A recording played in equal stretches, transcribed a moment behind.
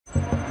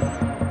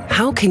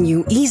how can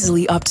you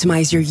easily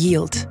optimize your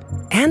yield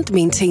and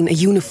maintain a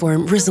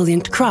uniform,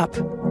 resilient crop?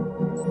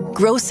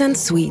 GroSens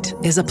Suite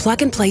is a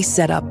plug-and-play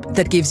setup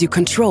that gives you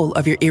control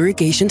of your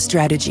irrigation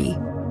strategy.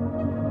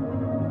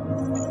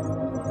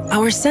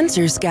 Our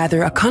sensors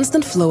gather a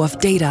constant flow of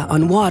data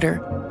on water,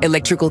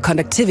 electrical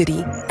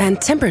conductivity,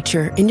 and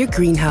temperature in your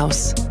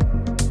greenhouse.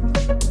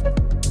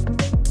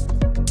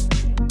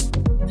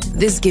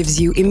 This gives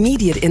you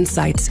immediate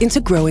insights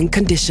into growing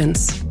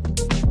conditions.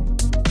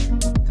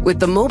 With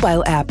the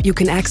mobile app, you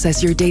can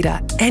access your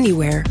data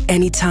anywhere,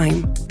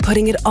 anytime,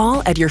 putting it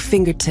all at your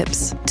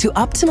fingertips to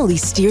optimally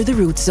steer the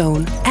root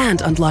zone and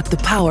unlock the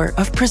power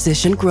of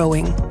precision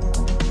growing.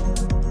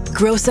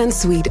 GroSens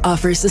Suite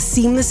offers a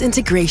seamless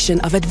integration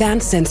of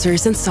advanced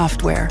sensors and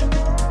software,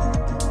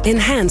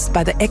 enhanced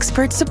by the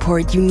expert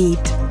support you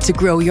need to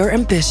grow your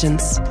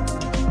ambitions.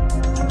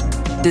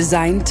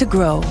 Designed to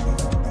grow.